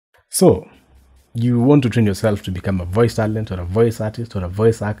So, you want to train yourself to become a voice talent or a voice artist or a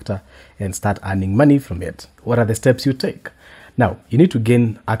voice actor and start earning money from it. What are the steps you take? Now, you need to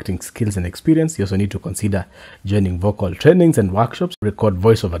gain acting skills and experience. You also need to consider joining vocal trainings and workshops, record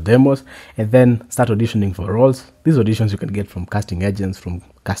voiceover demos, and then start auditioning for roles. These auditions you can get from casting agents, from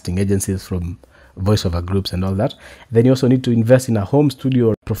casting agencies, from voiceover groups and all that. Then you also need to invest in a home studio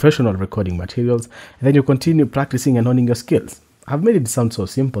or professional recording materials. And then you continue practicing and honing your skills. I've made it sound so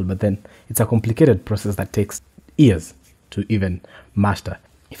simple, but then it's a complicated process that takes years to even master.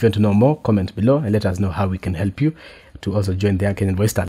 If you want to know more, comment below and let us know how we can help you to also join the Kenyan Voice Talent.